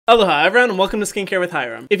Aloha everyone and welcome to Skincare with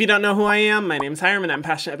Hiram. If you don't know who I am, my name is Hiram and I'm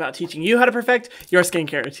passionate about teaching you how to perfect your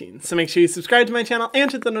skincare routine. So make sure you subscribe to my channel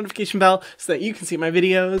and hit the notification bell so that you can see my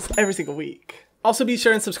videos every single week. Also be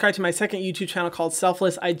sure and subscribe to my second YouTube channel called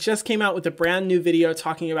Selfless. I just came out with a brand new video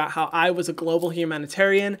talking about how I was a global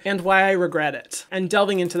humanitarian and why I regret it, and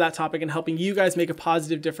delving into that topic and helping you guys make a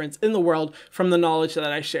positive difference in the world from the knowledge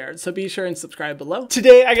that I shared. So be sure and subscribe below.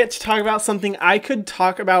 Today I get to talk about something I could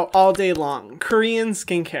talk about all day long: Korean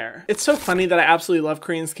skincare. It's so funny that I absolutely love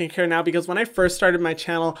Korean skincare now, because when I first started my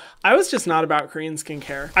channel, I was just not about Korean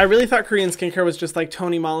skincare. I really thought Korean skincare was just like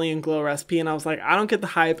Tony Moly and Glow Recipe, and I was like, I don't get the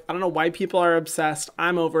hype. I don't know why people are obsessed.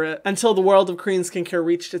 I'm over it. Until the world of Korean skincare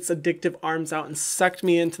reached its addictive arms out and sucked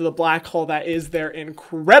me into the black hole that is their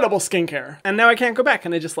incredible skincare. And now I can't go back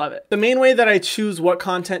and I just love it. The main way that I choose what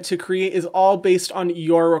content to create is all based on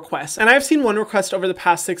your requests. And I've seen one request over the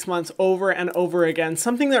past 6 months over and over again,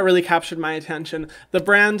 something that really captured my attention: the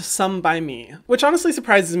brand Some by Me. Which honestly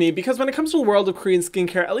surprises me, because when it comes to the world of Korean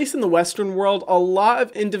skincare, at least in the Western world, a lot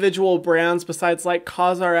of individual brands besides like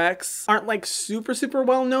COSRX aren't like super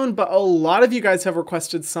well known, but a lot of you guys have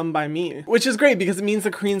requested Some by Me, which is great because it means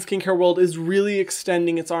the Korean skincare world is really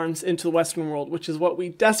extending its arms into the Western world, which is what we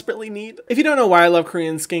desperately need. If you don't know why I love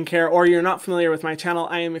Korean skincare, or you're not familiar with my channel,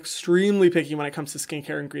 I am extremely picky when it comes to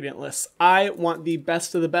skincare ingredient lists. I want the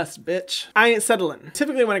best of the best, bitch. I ain't settling.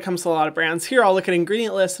 Typically when it comes to a lot of brands, here I'll look at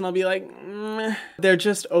ingredient lists and I'll be like, they're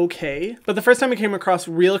just okay. But the first time I came across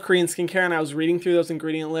real Korean skincare and I was reading through those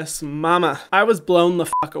ingredient lists, mama, I was blown the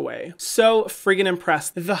fuck away. So friggin'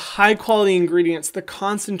 impressed. The high quality ingredients, the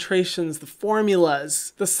concentrations, the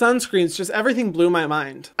formulas, the sunscreens, just everything blew my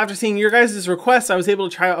mind. After seeing your guys' requests, I was able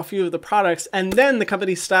to try out a few of the products, and then the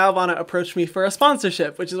company Stylevana approached me for a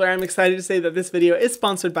sponsorship, which is where I'm excited to say that this video is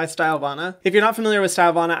sponsored by Stylevana. If you're not familiar with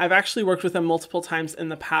Stylevana, I've actually worked with them multiple times in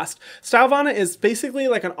the past. Stylevana is basically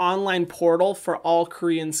like an online portal for all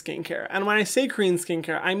Korean skincare. And when I say Korean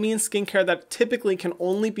skincare, I mean skincare that typically can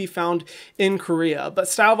only be found in Korea. But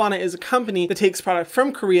Stylevana is a company that takes product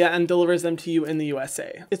from Korea and delivers them to you in the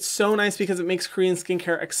USA. It's so nice because it makes Korean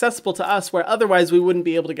skincare accessible to us, where otherwise we wouldn't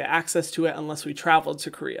be able to get access to it unless we traveled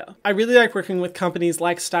to Korea. I really like working with companies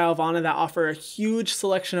like Stylevana that offer a huge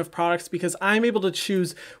selection of products, because I'm able to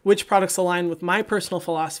choose which products align with my personal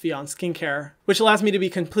philosophy on skincare, which allows me to be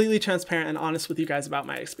completely transparent and honest with you guys about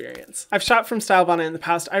my experience. I've shopped from Stylevana in the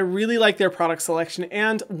past. I really like their product selection,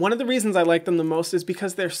 and one of the reasons I like them the most is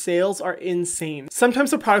because their sales are insane.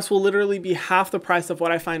 Sometimes the products will literally be half the price of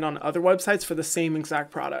what I find on other websites for the same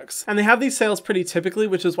exact products. And they have these sales pretty typically,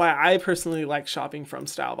 which is why I personally like shopping from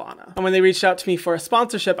Stylevana. And when they reached out to me for a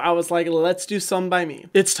sponsorship, I was like, let's do Some by Me.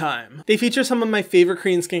 It's time. They feature some of my favorite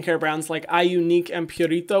Korean skincare brands like iUnique and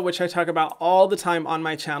Purito, which I talk about all the time on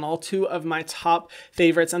my channel, two of my top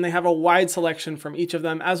favorites, and they have a wide selection from each of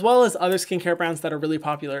them, as well as other skincare brands that are really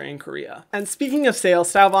popular in Korea. And speaking of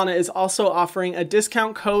sales, Stylevana is also offering a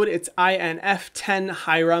discount code. It's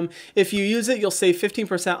INF10HIRAM. If you use it, you'll save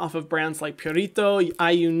 15% off of brands like Purito,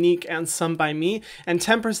 iUnique, and Some by Me, and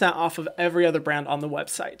 10% off of every other brand on the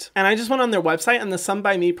website. And I just went on their website, and the Some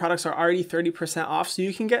by Me products are already 30% off, so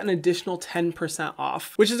you can get an additional 10%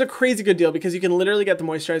 off, which is a crazy good deal because you can literally get the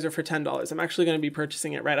moisturizer for $10. I'm actually going to be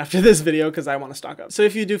purchasing it right after this video because I want to stock up. So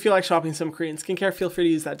if you do feel like shopping some Korean skincare, feel free to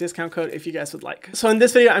use that discount code if you guys would like. So in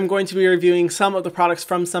this video, I'm going to be reviewing some of the products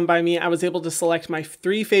from Some by Me. I was able to select my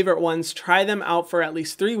 3 favorite ones, try them out for at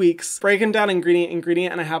least 3 weeks, break them down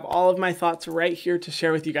ingredient, and I have all of my thoughts right here to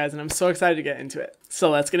share with you guys, and I'm so excited to get into it. So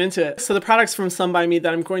let's get into it. So the products from Some by Me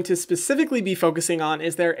that I'm going to specifically be focusing on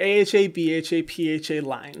is their AHA, BHA, PHA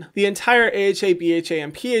line. The entire AHA, BHA,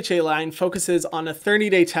 and PHA line focuses on a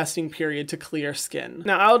 30-day testing period to clear skin.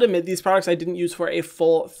 Now, I'll admit these products I didn't use for a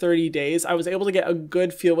full 30 days. I was able to get a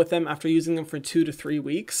good feel with them after using them for 2 to 3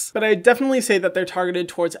 weeks, but I definitely say that they're targeted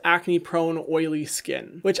towards acne-prone, oily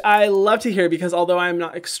skin, which I love to hear, because although I'm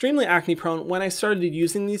not extremely acne-prone, when I started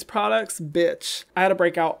using these products, bitch, I had a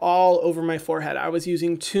breakout all over my forehead. I was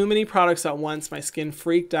using too many products at once. My skin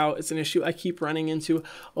freaked out. It's an issue I keep running into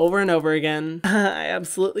over and over again. I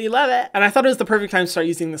absolutely love it. And I thought it was the perfect time to start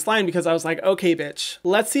using this line, because I was like, okay, bitch,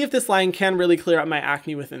 let's see if this line can really clear up my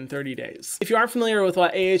acne within 30 days. If you aren't familiar with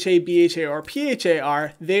what AHA, BHA, or PHA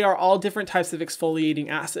are, they are all different types of exfoliating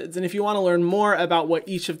acids. And if you want to learn more about what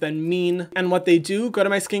each of them mean and what they do, go to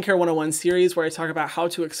my Skincare 101 series where I talk about how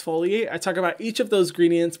to exfoliate. I talk about each of those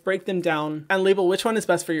ingredients, break them down, and label which one is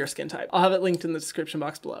best for your skin type. I'll have it linked in the description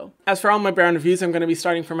box below. As for all my brand reviews, I'm going to be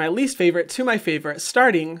starting from my least favorite to my favorite,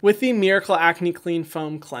 starting with the Miracle Acne Clean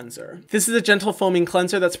Foam Cleanser. This is a gentle foaming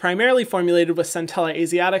cleanser that's primarily formulated with Centella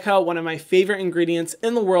asiatica, one of my favorite ingredients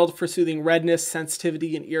in the world for soothing redness,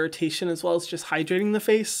 sensitivity, and irritation, as well as just hydrating the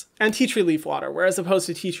face, and tea tree leaf water, whereas opposed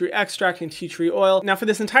to tea tree extract and tea tree oil. Now for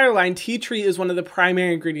this entire line, tea tree is one of the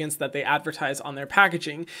primary ingredients that they advertise on their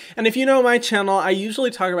packaging. And if you know my channel, I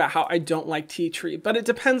usually talk about how I don't like tea tree, but it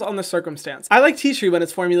depends on the circumstance. I like tea tree when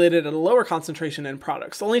it's formulated at a lower concentration in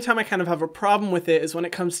products. The only time I kind of have a problem with it is when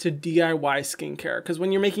it comes to DIY skincare, because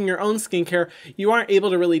when you're making your own skincare, you aren't able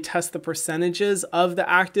to really test the percentages of the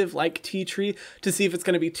active like tea tree to see if it's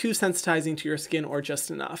going to be too sensitizing to your skin or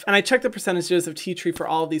just enough. And I checked the percentages of tea tree for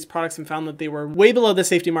all of these products and found that they were way below the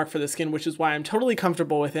safety mark for the skin, which is why I'm totally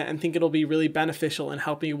comfortable with it and think it'll be really beneficial in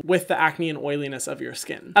helping with the acne and oiliness of your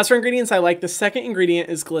skin. As for ingredients I like, the second ingredient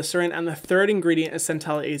is glycerin and the third ingredient is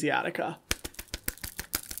Centella asiatica.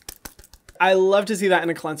 I love to see that in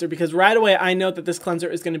a cleanser because right away I know that this cleanser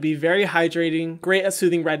is going to be very hydrating, great at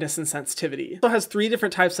soothing redness and sensitivity. It also has 3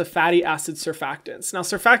 different types of fatty acid surfactants. Now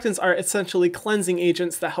surfactants are essentially cleansing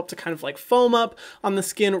agents that help to kind of like foam up on the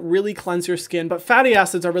skin, really cleanse your skin, but fatty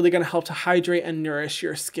acids are really going to help to hydrate and nourish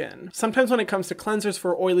your skin. Sometimes when it comes to cleansers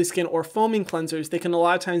for oily skin or foaming cleansers, they can a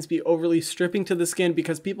lot of times be overly stripping to the skin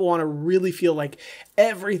because people want to really feel like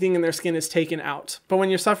everything in their skin is taken out. But when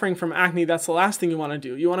you're suffering from acne, that's the last thing you want to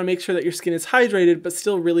do. You want to make sure that your skin is hydrated but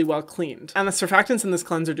still really well cleaned. And the surfactants in this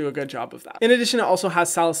cleanser do a good job of that. In addition, it also has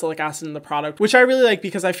salicylic acid in the product, which I really like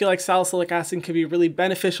because I feel like salicylic acid can be really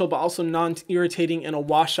beneficial but also non-irritating in a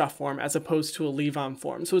wash-off form as opposed to a leave-on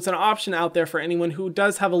form. So it's an option out there for anyone who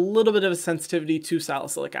does have a little bit of a sensitivity to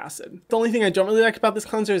salicylic acid. The only thing I don't really like about this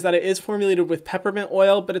cleanser is that it is formulated with peppermint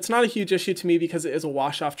oil, but it's not a huge issue to me because it is a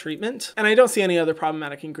wash-off treatment, and I don't see any other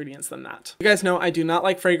problematic ingredients than that. You guys know I do not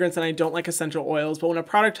like fragrance and I don't like essential oils, but when a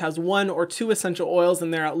product has 1 or 2 essential oils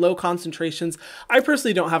and they're at low concentrations, I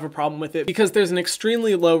personally don't have a problem with it because there's an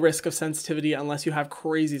extremely low risk of sensitivity unless you have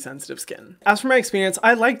crazy sensitive skin. As for my experience,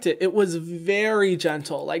 I liked it. It was very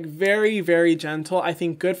gentle, like very, very gentle. I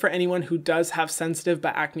think good for anyone who does have sensitive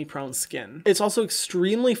but acne prone skin. It's also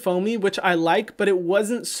extremely foamy, which I like, but it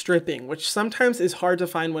wasn't stripping, which sometimes is hard to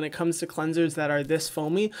find when it comes to cleansers that are this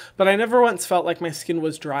foamy, but I never once felt like my skin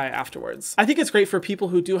was dry afterwards. I think it's great for people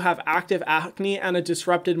who do have active acne and a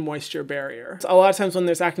disrupted moisture barrier. A lot of times when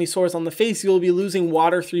there's acne sores on the face, you'll be losing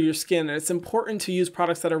water through your skin, and it's important to use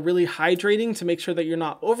products that are really hydrating to make sure that you're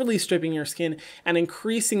not overly stripping your skin and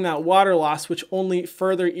increasing that water loss, which only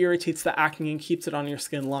further irritates the acne and keeps it on your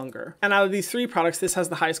skin longer. And out of these 3 products, this has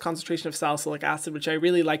the highest concentration of salicylic acid, which I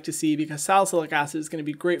really like to see because salicylic acid is going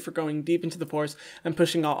to be great for going deep into the pores and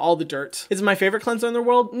pushing out all the dirt. Is it my favorite cleanser in the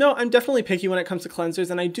world? No, I'm definitely picky when it comes to cleansers,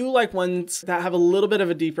 and I do like ones that have a little bit of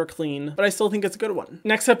a deeper clean, but I still think it's a good one.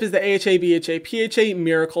 Next up is the AHA PHA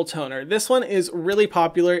Miracle Toner. This one is really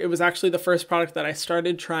popular. It was actually the first product that I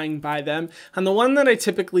started trying by them, and the one that I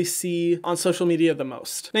typically see on social media the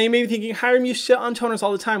most. Now you may be thinking, Hiram, you shit on toners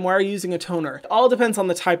all the time. Why are you using a toner? It all depends on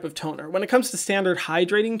the type of toner. When it comes to standard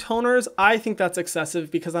hydrating toners, I think that's excessive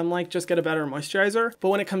because I'm like, just get a better moisturizer. But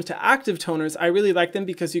when it comes to active toners, I really like them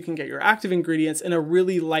because you can get your active ingredients in a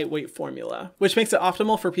really lightweight formula, which makes it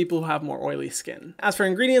optimal for people who have more oily skin. As for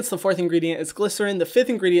ingredients, the 4th ingredient is glycerin. The 5th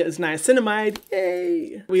ingredient is niacinamide.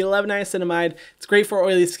 Yay! We love niacinamide. It's great for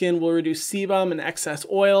oily skin, will reduce sebum and excess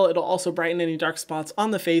oil. It'll also brighten any dark spots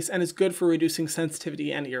on the face and is good for reducing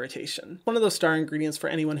sensitivity and irritation. One of those star ingredients for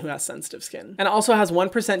anyone who has sensitive skin. And it also has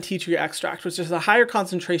 1% tea tree extract, which is a higher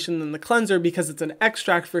concentration than the cleanser because it's an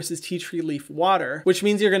extract versus tea tree leaf water, which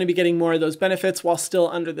means you're going to be getting more of those benefits while still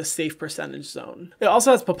under the safe percentage zone. It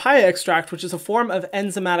also has papaya extract, which is a form of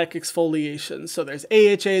enzymatic exfoliation. So there's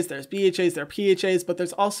AHAs, there's BHAs, there are PHAs, but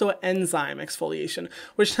there's also enzyme exfoliation,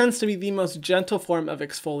 which tends to be the most gentle form of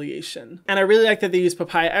exfoliation. And I really like that they use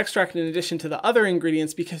papaya extract in addition to the other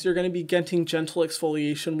ingredients because you're going to be getting gentle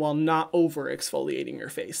exfoliation while not over exfoliating your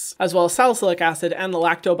face, as well as salicylic acid and the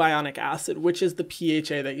lactobionic acid, which is the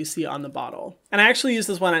PHA that you see on the bottle. And I actually use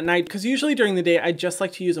this one at night because usually during the day I just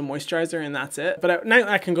like to use a moisturizer and that's it. But at night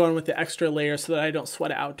I can go in with the extra layer so that I don't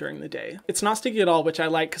sweat it out during the day. It's not sticky at all, which I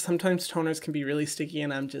like because sometimes toners can be really sticky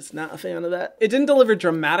and I'm just not a fan of that. It didn't deliver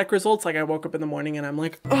dramatic results like I woke up in the morning and I'm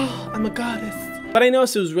like, oh, I'm a goddess. But I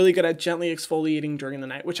noticed it was really good at gently exfoliating during the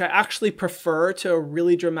night, which I actually prefer to a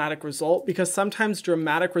really dramatic result, because sometimes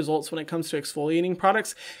dramatic results when it comes to exfoliating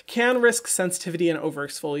products can risk sensitivity and over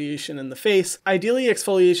exfoliation in the face. Ideally,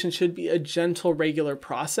 exfoliation should be a gentle, regular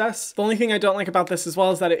process. The only thing I don't like about this as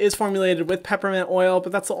well is that it is formulated with peppermint oil,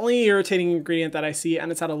 but that's the only irritating ingredient that I see,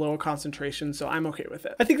 and it's at a lower concentration, so I'm okay with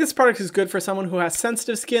it. I think this product is good for someone who has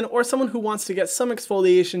sensitive skin or someone who wants to get some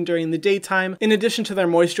exfoliation during the daytime in addition to their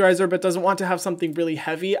moisturizer but doesn't want to have something really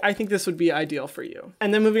heavy. I think this would be ideal for you.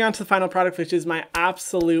 And then moving on to the final product, which is my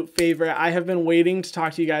absolute favorite. I have been waiting to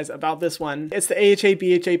talk to you guys about this one. It's the AHA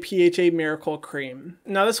BHA PHA Miracle Cream.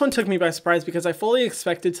 Now this one took me by surprise because I fully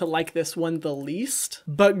expected to like this one the least,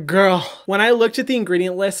 but girl, when I looked at the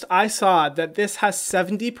ingredient list, I saw that this has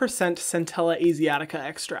 70% Centella Asiatica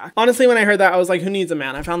extract. Honestly, when I heard that, I was like, who needs a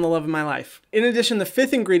man? I found the love of my life. In addition, the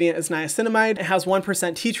fifth ingredient is niacinamide. It has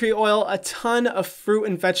 1% tea tree oil, a ton of fruit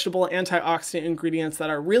and vegetable antioxidant ingredients that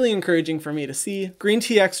are really encouraging for me to see, green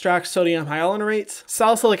tea extract, sodium hyaluronate,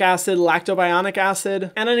 salicylic acid, lactobionic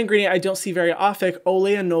acid, and an ingredient I don't see very often,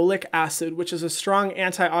 oleanolic acid, which is a strong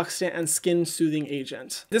antioxidant and skin soothing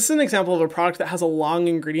agent. This is an example of a product that has a long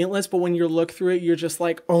ingredient list, but when you look through it, you're just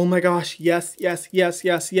like, oh my gosh, yes, yes, yes,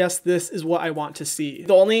 yes, yes, this is what I want to see.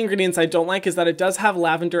 The only ingredients I don't like is that it does have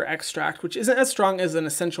lavender extract, which isn't as strong as an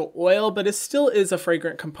essential oil, but it still is a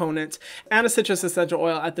fragrant component, and a citrus essential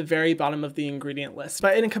oil at the very bottom of the ingredient list.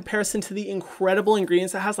 But in comparison to the incredible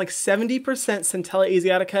ingredients, it has like 70% Centella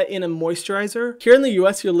Asiatica in a moisturizer. Here in the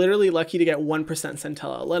US, you're literally lucky to get 1%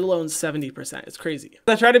 Centella, let alone 70%. It's crazy.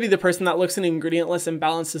 I try to be the person that looks at an ingredient list and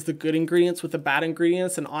balances the good ingredients with the bad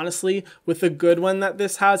ingredients, and honestly, with the good one that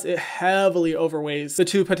this has, it heavily overweighs the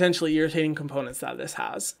two potentially irritating components that this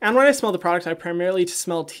has. And when I smell the product, I primarily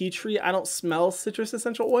smell tea tree. I don't smell citrus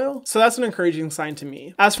essential oil, so that's an encouraging sign to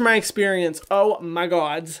me. As for my experience, oh my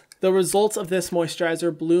god, the results of this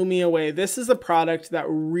moisturizer blew me away. This is a product that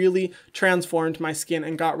really transformed my skin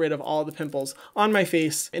and got rid of all the pimples on my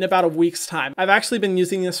face in about a week's time. I've actually been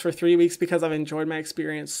using this for 3 weeks because I've enjoyed my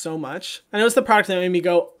experience so much. And it was the product that made me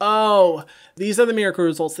go, oh, these are the miracle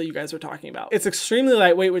results that you guys are talking about. It's extremely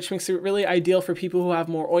lightweight, which makes it really ideal for people who have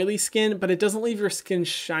more oily skin, but it doesn't leave your skin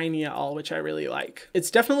shiny at all, which I really like.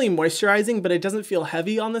 It's definitely moisturizing, but it doesn't feel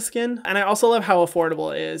heavy on the skin. And I also love how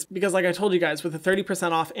affordable it is because, like I told you guys, with the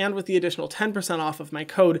 30% off and with the additional 10% off of my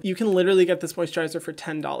code, you can literally get this moisturizer for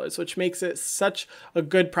 $10, which makes it such a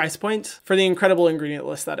good price point for the incredible ingredient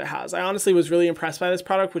list that it has. I honestly was really impressed by this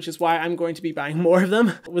product, which is why I'm going to be buying more of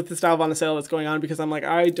them with the Style Vana sale that's going on, because I'm like,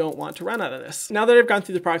 I don't want to run out of this. Now that I've gone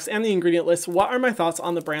through the products and the ingredient list, what are my thoughts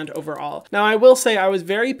on the brand overall? Now, I will say I was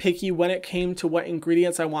very picky when it came to what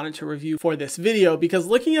ingredients I wanted to review for this video, because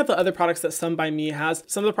looking at the other products that Sun By Me has,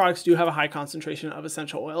 some of the products do have a high concentration of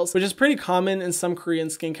essential oils, which is pretty common in some Korean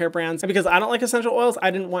skincare brands. And because I don't like essential oils, I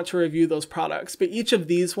didn't want to review those products. But each of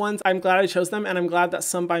these ones, I'm glad I chose them, and I'm glad that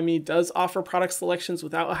Sun By Me does offer product selections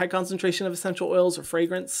without a high concentration of essential oils or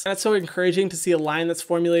fragrance. And it's so encouraging to see a line that's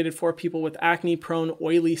formulated for people with acne-prone,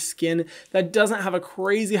 oily skin that doesn't have a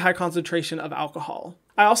crazy high concentration of alcohol.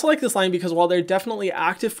 I also like this line because while they're definitely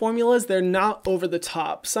active formulas, they're not over the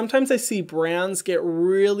top. Sometimes I see brands get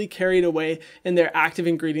really carried away in their active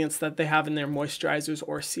ingredients that they have in their moisturizers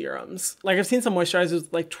or serums. Like I've seen some moisturizers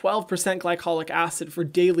with like 12% glycolic acid for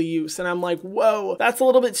daily use, and I'm like, whoa, that's a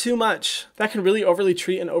little bit too much. That can really overly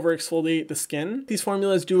treat and over exfoliate the skin. These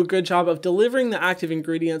formulas do a good job of delivering the active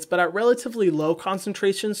ingredients, but at relatively low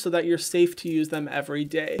concentrations so that you're safe to use them every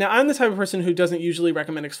day. Now, I'm the type of person who doesn't usually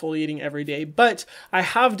recommend exfoliating every day, but I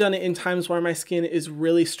have done it in times where my skin is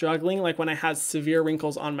really struggling, like when I had severe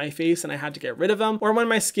wrinkles on my face and I had to get rid of them, or when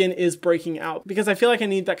my skin is breaking out, because I feel like I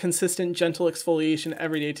need that consistent, gentle exfoliation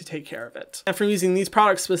every day to take care of it. And from using these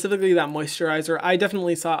products, specifically that moisturizer, I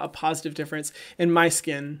definitely saw a positive difference in my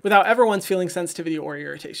skin without ever once feeling sensitivity or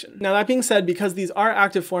irritation. Now, that being said, because these are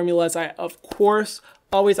active formulas, I of course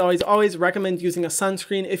always recommend using a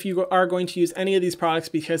sunscreen if you are going to use any of these products,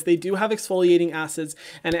 because they do have exfoliating acids,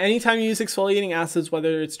 and anytime you use exfoliating acids,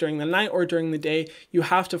 whether it's during the night or during the day, you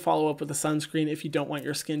have to follow up with a sunscreen if you don't want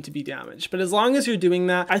your skin to be damaged. But as long as you're doing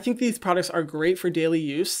that, I think these products are great for daily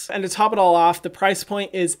use. And to top it all off, the price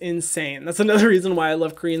point is insane. That's another reason why I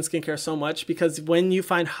love Korean skincare so much, because when you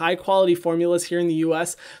find high quality formulas here in the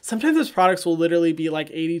US, sometimes those products will literally be like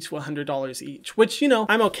 $80 to $100 each, which, you know,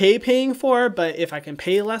 I'm okay paying for, but if I can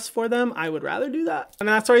pay less for them, I would rather do that. And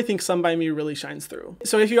that's where I think Some By Me really shines through.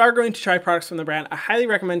 So if you are going to try products from the brand, I highly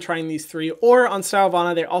recommend trying these 3. Or on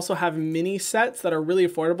Stylovana, they also have mini sets that are really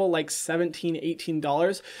affordable, like $17,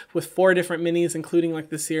 $18, with 4 different minis, including like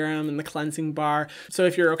the serum and the cleansing bar. So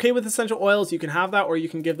if you're okay with essential oils, you can have that, or you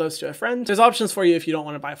can give those to a friend. There's options for you if you don't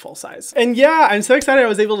want to buy full size. And yeah, I'm so excited I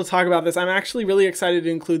was able to talk about this. I'm actually really excited to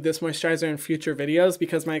include this moisturizer in future videos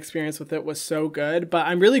because my experience with it was so good. But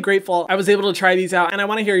I'm really grateful I was able to try these out, and I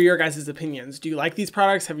want to hear your guys' opinions. Do you like these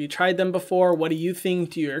products? Have you tried them before? What do you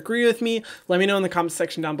think? Do you agree with me? Let me know in the comments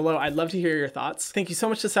section down below. I'd love to hear your thoughts. Thank you so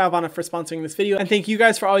much to Stylovana for sponsoring this video, and thank you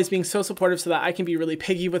guys for always being so supportive so that I can be really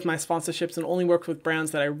picky with my sponsorships and only work with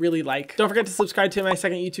brands that I really like. Don't forget to subscribe to my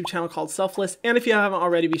second YouTube channel called Selfless, and if you haven't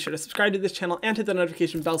already, be sure to subscribe to this channel and hit the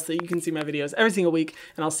notification bell so that you can see my videos every single week,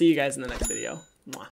 and I'll see you guys in the next video.